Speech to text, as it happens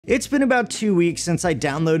It's been about 2 weeks since I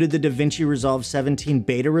downloaded the Davinci Resolve 17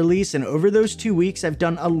 beta release, and over those 2 weeks I've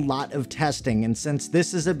done a lot of testing, and since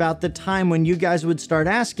this is about the time when you guys would start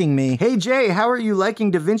asking me, "Hey Jay, how are you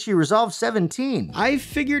liking Davinci Resolve 17? I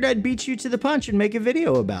figured I'd beat you to the punch and make a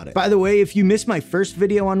video about it. By the way, if you missed my first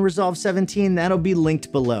video on Resolve 17, that'll be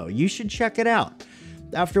linked below. You should check it out.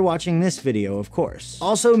 After watching this video, of course.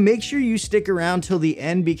 Also, make sure you stick around till the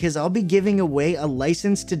end because I'll be giving away a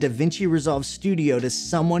license to Davinci Resolve Studio to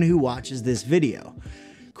someone who watches this video.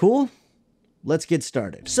 Cool? Let's get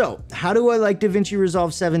started. So, how do I like Davinci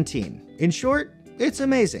Resolve 17? In short, it's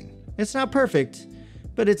amazing. It's not perfect,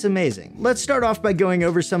 but it's amazing. Let's start off by going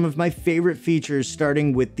over some of my favorite features,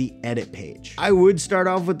 starting with the edit page. I would start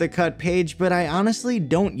off with the cut page, but I honestly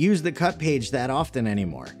don't use the cut page that often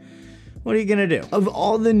anymore. What are you gonna do? Of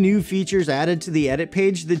all the new features added to the edit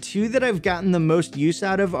page, the two that I've gotten the most use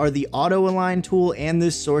out of are the auto align tool and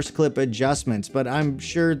the source clip adjustments, but I'm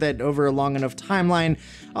sure that over a long enough timeline,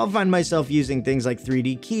 I'll find myself using things like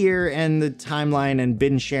 3D keyer and the timeline and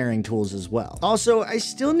bin sharing tools as well. Also, I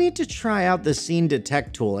still need to try out the scene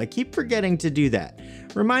detect tool. I keep forgetting to do that.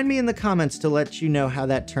 Remind me in the comments to let you know how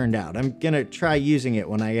that turned out. I'm gonna try using it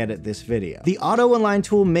when I edit this video. The auto align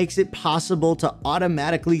tool makes it possible to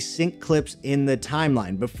automatically sync clips in the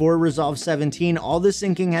timeline. Before Resolve 17, all the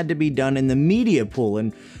syncing had to be done in the media pool,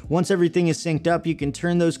 and once everything is synced up, you can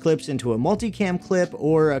turn those clips into a multicam clip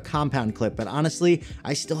or a compound clip. But honestly,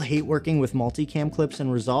 I still hate working with multicam clips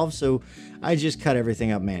in Resolve, so I just cut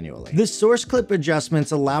everything up manually. The source clip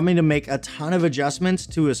adjustments allow me to make a ton of adjustments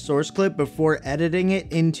to a source clip before editing it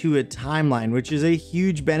into a timeline, which is a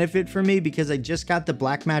huge benefit for me because I just got the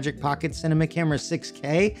Blackmagic Pocket Cinema Camera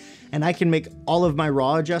 6K, and I can make all of my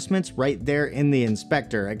raw adjustments right there in the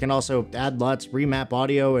inspector. I can also add LUTs, remap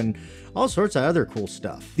audio, and all sorts of other cool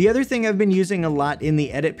stuff. The other thing I've been using a lot in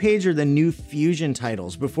the edit page are the new Fusion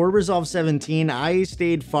titles. Before Resolve 17, I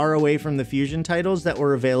stayed far away from the Fusion titles that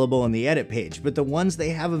were available in the edit page, but the ones they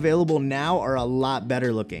have available now are a lot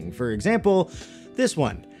better looking. For example, this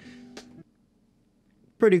one.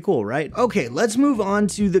 Pretty cool, right? Okay, let's move on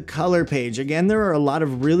to the color page. Again, there are a lot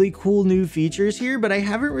of really cool new features here, but I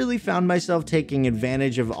haven't really found myself taking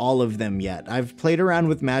advantage of all of them yet. I've played around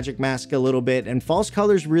with Magic Mask a little bit, and false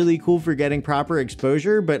color's really cool for getting proper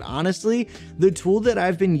exposure, but honestly, the tool that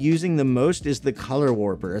I've been using the most is the color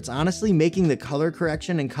warper. It's honestly making the color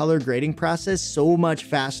correction and color grading process so much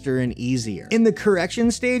faster and easier. In the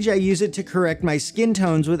correction stage, I use it to correct my skin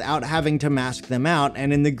tones without having to mask them out,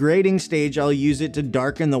 and in the grading stage, I'll use it to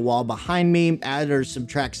darken the wall behind me, add or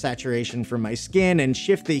subtract saturation from my skin, and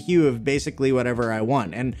shift the hue of basically whatever I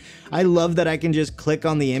want. And I love that I can just click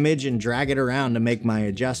on the image and drag it around to make my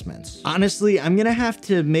adjustments. Honestly, I'm gonna have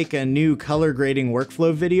to make a new color grading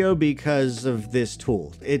workflow video because of this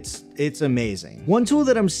tool. It's amazing. One tool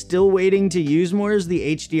that I'm still waiting to use more is the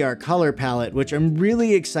HDR color palette, which I'm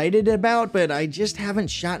really excited about, but I just haven't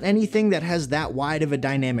shot anything that has that wide of a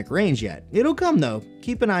dynamic range yet. It'll come though.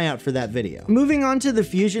 Keep an eye out for that video. Moving on to the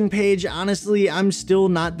Fusion page, honestly, I'm still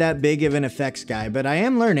not that big of an effects guy, but I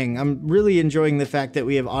am learning. I'm really enjoying the fact that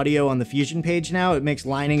we have audio on the Fusion page now. It makes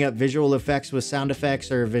lining up visual effects with sound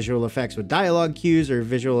effects, or visual effects with dialogue cues, or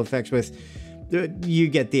visual effects with... you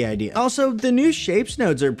get the idea. Also, the new shapes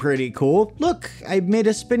nodes are pretty cool. Look, I made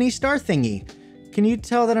a spinny star thingy. Can you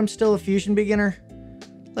tell that I'm still a Fusion beginner?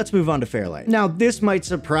 Let's move on to Fairlight. Now, this might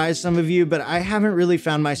surprise some of you, but I haven't really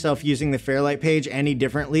found myself using the Fairlight page any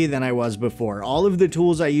differently than I was before. All of the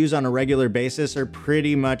tools I use on a regular basis are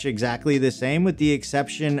pretty much exactly the same, with the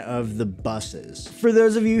exception of the buses. For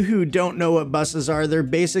those of you who don't know what buses are, they're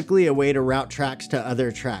basically a way to route tracks to other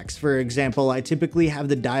tracks. For example, I typically have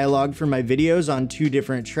the dialogue for my videos on 2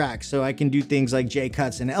 different tracks, so I can do things like J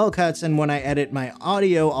cuts and L cuts, and when I edit my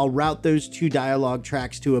audio, I'll route those 2 dialogue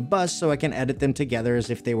tracks to a bus so I can edit them together as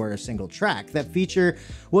if they were a single track. That feature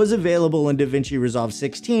was available in Davinci Resolve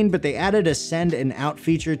 16, but they added a send and out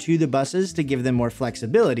feature to the buses to give them more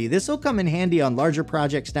flexibility. This will come in handy on larger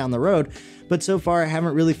projects down the road, but so far I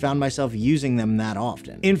haven't really found myself using them that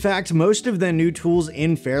often. In fact, most of the new tools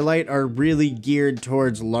in Fairlight are really geared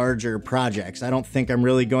towards larger projects. I don't think I'm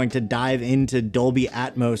really going to dive into Dolby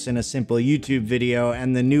Atmos in a simple YouTube video,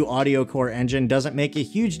 and the new audio core engine doesn't make a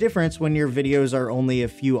huge difference when your videos are only a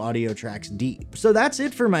few audio tracks deep. So that's it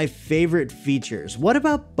it for my favorite features. What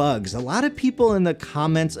about bugs? A lot of people in the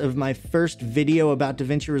comments of my first video about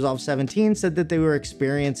DaVinci Resolve 17 said that they were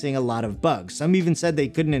experiencing a lot of bugs. Some even said they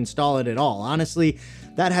couldn't install it at all. Honestly,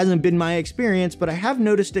 that hasn't been my experience, but I have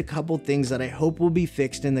noticed a couple things that I hope will be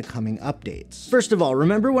fixed in the coming updates. First of all,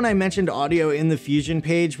 remember when I mentioned audio in the Fusion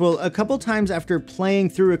page? Well, a couple times after playing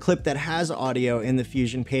through a clip that has audio in the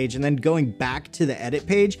Fusion page and then going back to the edit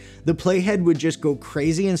page, the playhead would just go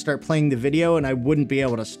crazy and start playing the video and I wouldn't be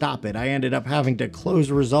able to stop it. I ended up having to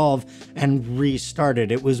close Resolve and restart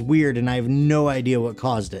it. It was weird and I have no idea what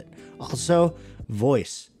caused it. Also,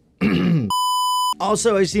 voice.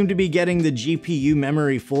 Also, I seem to be getting the GPU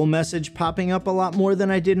memory full message popping up a lot more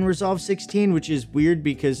than I did in Resolve 16, which is weird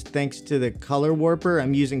because thanks to the color warper,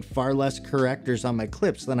 I'm using far less correctors on my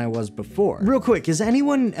clips than I was before. Real quick, has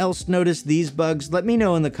anyone else noticed these bugs? Let me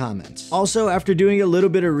know in the comments. Also, after doing a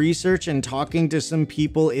little bit of research and talking to some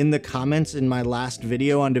people in the comments in my last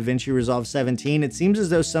video on DaVinci Resolve 17, it seems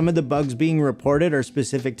as though some of the bugs being reported are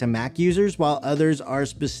specific to Mac users, while others are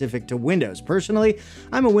specific to Windows. Personally,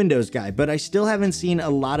 I'm a Windows guy, but I still haven't seen a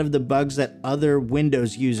lot of the bugs that other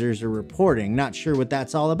Windows users are reporting. Not sure what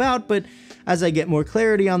that's all about, but as I get more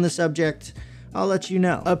clarity on the subject, I'll let you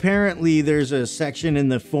know. Apparently, there's a section in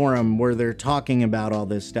the forum where they're talking about all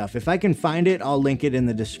this stuff. If I can find it, I'll link it in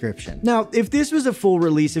the description. Now, if this was a full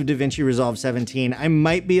release of DaVinci Resolve 17, I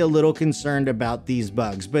might be a little concerned about these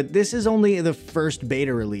bugs, but this is only the first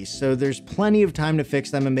beta release, so there's plenty of time to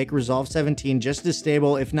fix them and make Resolve 17 just as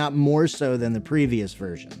stable, if not more so than the previous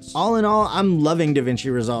versions. All in all, I'm loving DaVinci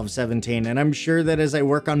Resolve 17, and I'm sure that as I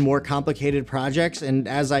work on more complicated projects and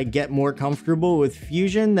as I get more comfortable with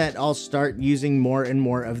Fusion, that I'll start using more and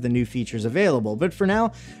more of the new features available. But for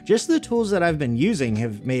now, just the tools that I've been using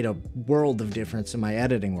have made a world of difference in my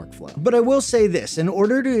editing workflow. But I will say this, in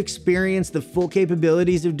order to experience the full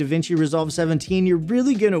capabilities of DaVinci Resolve 17, you're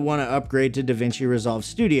really going to want to upgrade to DaVinci Resolve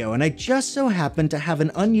Studio, and I just so happen to have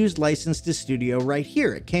an unused license to Studio right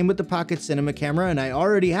here. It came with the Pocket Cinema camera, and I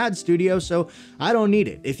already had Studio, so I don't need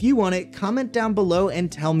it. If you want it, comment down below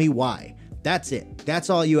and tell me why. That's it. That's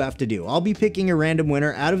all you have to do. I'll be picking a random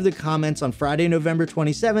winner out of the comments on Friday, November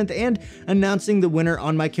 27th and announcing the winner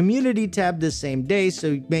on my community tab this same day,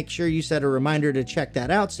 so make sure you set a reminder to check that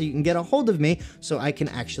out so you can get a hold of me so I can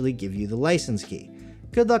actually give you the license key.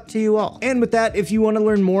 Good luck to you all. And with that, if you want to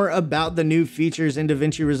learn more about the new features in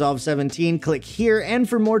DaVinci Resolve 17, click here. And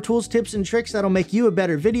for more tools, tips, and tricks that'll make you a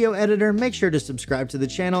better video editor, make sure to subscribe to the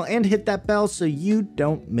channel and hit that bell so you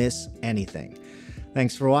don't miss anything.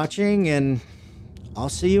 Thanks for watching, and I'll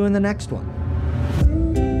see you in the next one.